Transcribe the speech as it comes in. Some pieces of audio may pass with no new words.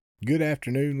Good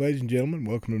afternoon, ladies and gentlemen.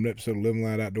 Welcome to an episode of Living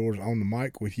Loud Outdoors on the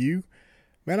mic with you.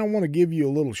 Man, I want to give you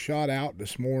a little shout out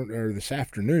this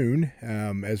afternoon,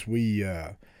 I'm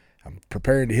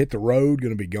preparing to hit the road,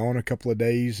 going to be gone a couple of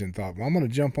days, and thought, well, I'm going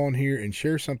to jump on here and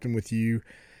share something with you.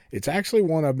 It's actually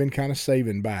one I've been kind of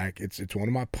saving back. It's one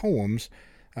of my poems.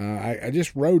 I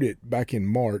just wrote it back in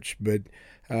March, but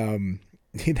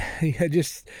it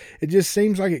just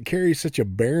seems like it carries such a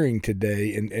bearing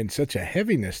today and such a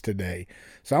heaviness today.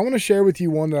 So I want to share with you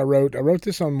one that I wrote. I wrote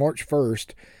this on March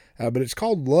 1st, but it's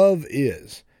called Love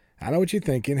Is. I know what you're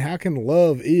thinking. How can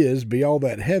love is be all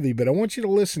that heavy? But I want you to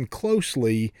listen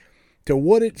closely to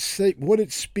what it's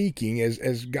speaking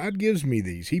as God gives me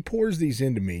these. He pours these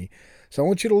into me. So I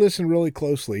want you to listen really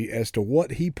closely as to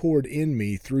what he poured in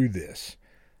me through this.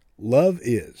 Love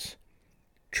is.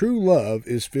 True love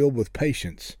is filled with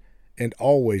patience and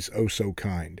always oh so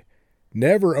kind,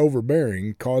 never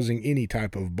overbearing, causing any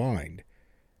type of bind,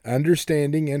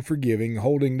 understanding and forgiving,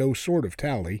 holding no sort of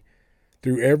tally.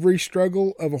 Through every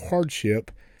struggle of a hardship,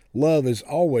 love is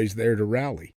always there to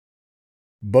rally.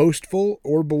 Boastful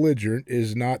or belligerent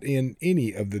is not in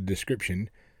any of the description,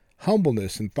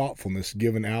 humbleness and thoughtfulness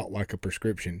given out like a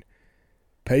prescription.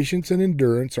 Patience and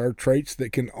endurance are traits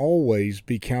that can always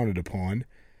be counted upon.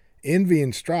 Envy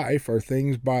and strife are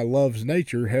things by love's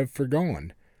nature have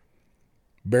forgone.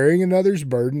 Bearing another's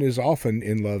burden is often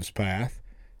in love's path,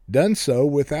 done so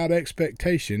without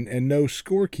expectation and no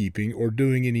scorekeeping or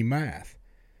doing any math.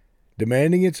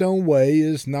 Demanding its own way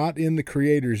is not in the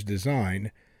Creator's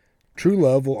design. True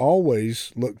love will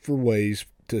always look for ways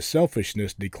to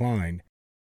selfishness decline.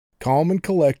 Calm and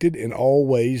collected in all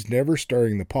ways, never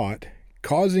stirring the pot.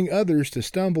 Causing others to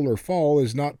stumble or fall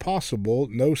is not possible,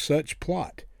 no such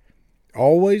plot.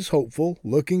 Always hopeful,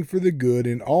 looking for the good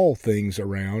in all things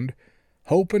around.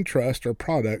 Hope and trust are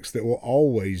products that will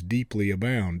always deeply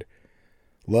abound.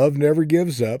 Love never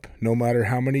gives up, no matter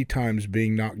how many times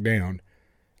being knocked down,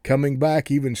 coming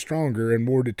back even stronger and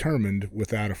more determined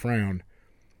without a frown.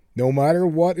 No matter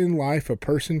what in life a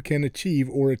person can achieve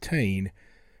or attain,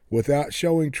 without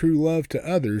showing true love to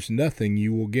others, nothing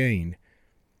you will gain.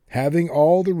 Having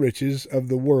all the riches of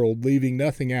the world, leaving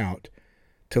nothing out,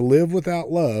 to live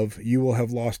without love, you will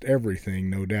have lost everything,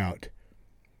 no doubt.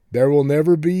 There will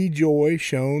never be joy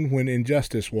shown when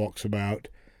injustice walks about,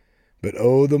 but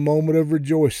oh, the moment of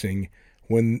rejoicing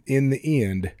when in the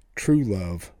end true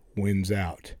love wins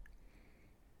out.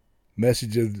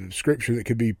 Message of the scripture that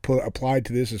could be applied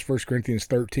to this is 1 Corinthians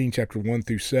 13, chapter 1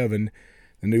 through 7.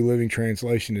 The New Living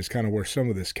Translation is kind of where some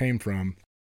of this came from.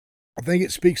 I think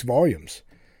it speaks volumes.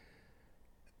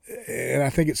 And I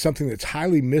think it's something that's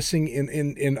highly missing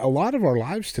in a lot of our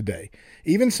lives today.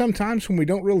 Even sometimes when we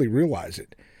don't really realize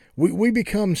it. We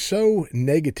become so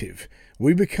negative.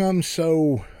 We become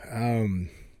so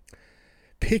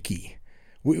picky.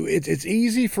 It's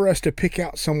easy for us to pick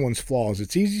out someone's flaws.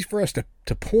 It's easy for us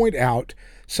to point out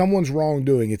someone's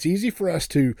wrongdoing. It's easy for us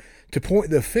to point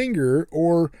the finger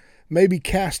or maybe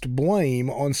cast blame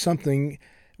on something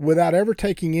without ever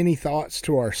taking any thoughts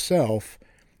to ourselves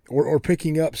or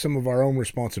picking up some of our own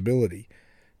responsibility.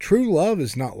 True love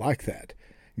is not like that.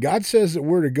 God says that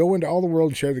we're to go into all the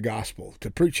world and share the gospel,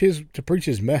 to preach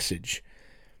his message.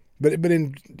 But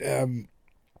in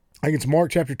I think it's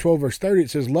Mark chapter 12, verse 30, it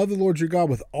says, love the Lord your God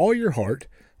with all your heart,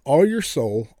 all your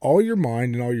soul, all your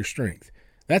mind, and all your strength.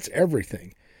 That's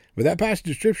everything. But that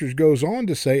passage of scriptures goes on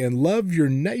to say, and love your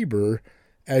neighbor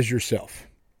as yourself.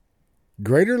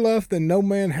 Greater love than no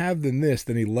man have than this,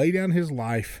 than he lay down his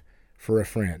life for a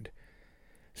friend.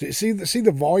 See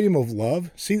the volume of love?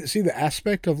 See the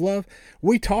aspect of love?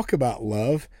 We talk about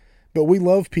love, but we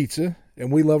love pizza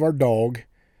and we love our dog.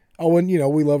 Oh, and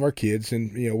we love our kids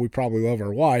and we probably love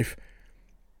our wife.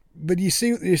 But you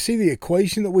see the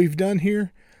equation that we've done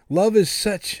here? Love is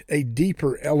such a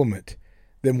deeper element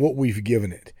than what we've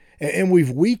given it. And we've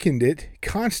weakened it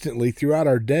constantly throughout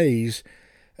our days,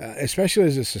 especially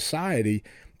as a society.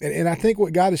 And I think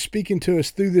what God is speaking to us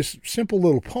through this simple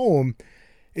little poem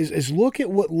is look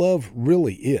at what love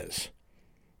really is.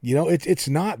 It's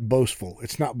not boastful.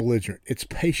 It's not belligerent. It's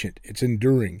patient. It's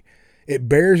enduring. It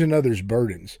bears another's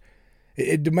burdens.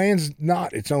 It demands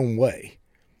not its own way.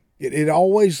 It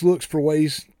always looks for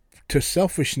ways to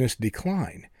selfishness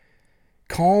decline.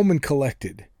 Calm and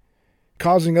collected.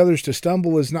 Causing others to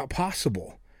stumble is not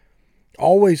possible.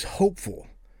 Always hopeful.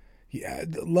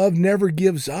 Love never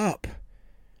gives up.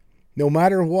 No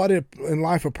matter what in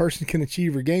life a person can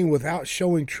achieve or gain, without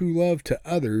showing true love to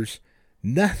others,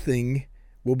 nothing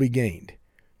will be gained.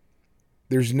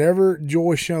 There's never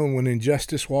joy shown when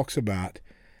injustice walks about,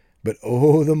 but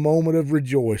oh, the moment of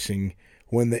rejoicing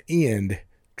when the end,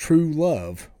 true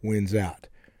love, wins out.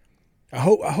 I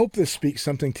hope this speaks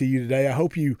something to you today. I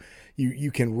hope you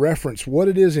can reference what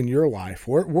it is in your life,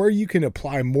 where you can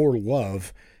apply more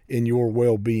love in your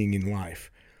well-being in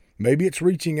life. Maybe it's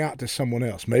reaching out to someone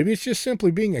else. Maybe it's just simply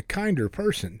being a kinder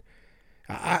person.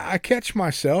 I catch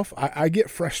myself. I get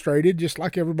frustrated just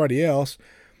like everybody else.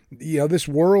 This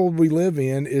world we live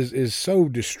in is so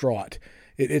distraught.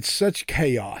 It's such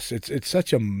chaos. It's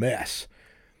such a mess.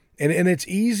 And it's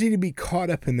easy to be caught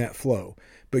up in that flow.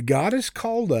 But God has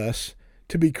called us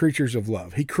to be creatures of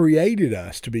love. He created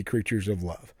us to be creatures of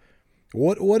love.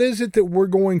 What is it that we're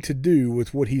going to do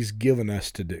with what He's given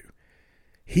us to do?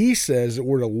 He says that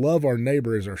we're to love our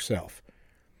neighbor as ourselves.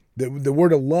 That we're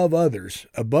to love others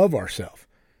above ourselves.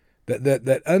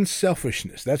 That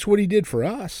unselfishness, that's what He did for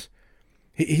us.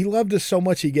 He loved us so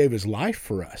much He gave His life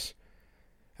for us.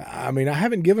 I mean, I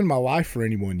haven't given my life for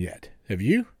anyone yet. Have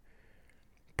you?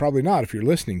 Probably not if you're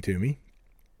listening to me.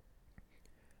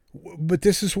 But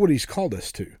this is what He's called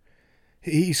us to.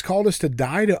 He's called us to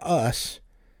die to us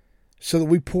so that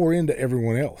we pour into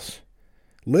everyone else.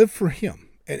 Live for Him.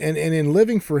 And in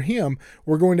living for Him,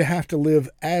 we're going to have to live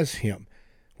as Him,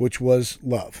 which was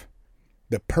love.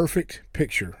 The perfect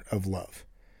picture of love.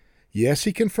 Yes,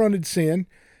 He confronted sin.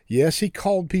 Yes, He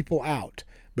called people out.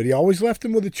 But He always left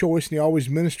them with a choice, and He always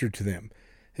ministered to them.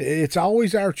 It's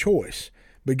always our choice.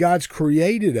 But God's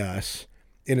created us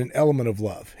in an element of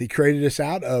love. He created us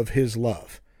out of His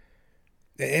love.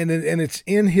 And it's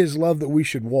in His love that we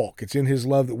should walk. It's in His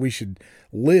love that we should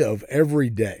live every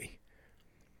day.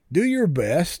 Do your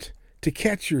best to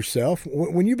catch yourself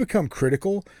when you become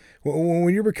critical,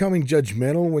 when you're becoming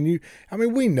judgmental,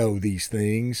 we know these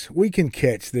things. We can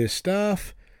catch this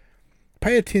stuff.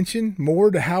 Pay attention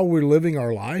more to how we're living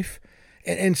our life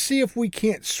and see if we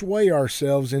can't sway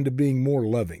ourselves into being more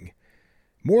loving,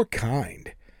 more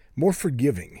kind, more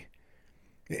forgiving.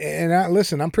 And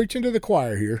listen, I'm preaching to the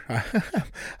choir here.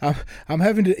 I'm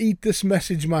having to eat this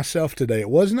message myself today. It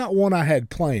was not one I had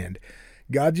planned.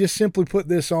 God just simply put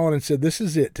this on and said, this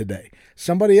is it today.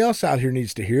 Somebody else out here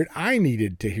needs to hear it. I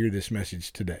needed to hear this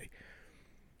message today.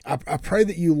 I pray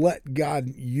that you let God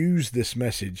use this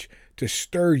message to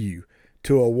stir you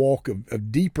to a walk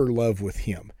of deeper love with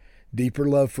Him, deeper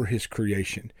love for His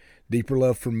creation, deeper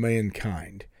love for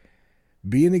mankind.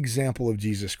 Be an example of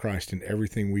Jesus Christ in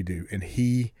everything we do, and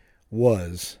He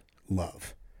was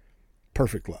love.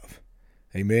 Perfect love.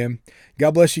 Amen.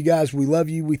 God bless you guys. We love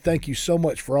you. We thank you so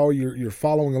much for all your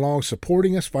following along,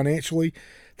 supporting us financially.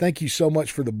 Thank you so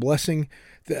much for the blessing.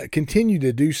 Continue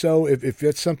to do so if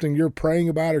it's something you're praying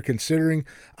about or considering.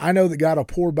 I know that God will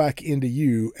pour back into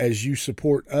you as you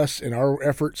support us in our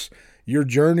efforts. You're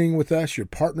journeying with us. You're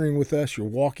partnering with us. You're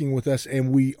walking with us,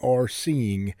 and we are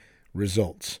seeing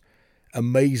results.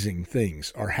 Amazing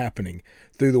things are happening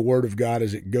through the Word of God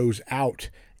as it goes out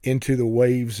into the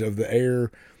waves of the air.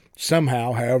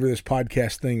 Somehow, however this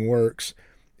podcast thing works,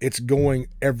 it's going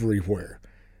everywhere.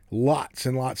 Lots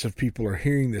and lots of people are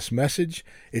hearing this message.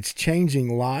 It's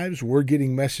changing lives. We're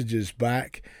getting messages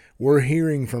back. We're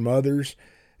hearing from others.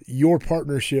 Your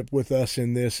partnership with us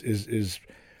in this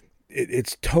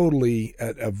it's totally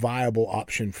a viable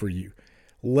option for you.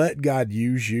 Let God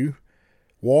use you.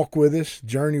 Walk with us,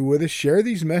 journey with us, share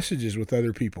these messages with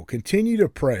other people. Continue to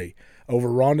pray over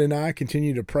Rhonda and I.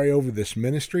 Continue to pray over this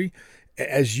ministry.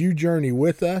 As you journey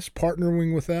with us,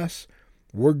 partnering with us,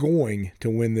 we're going to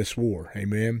win this war.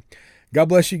 Amen. God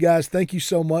bless you guys. Thank you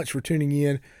so much for tuning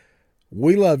in.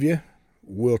 We love you.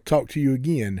 We'll talk to you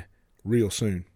again real soon.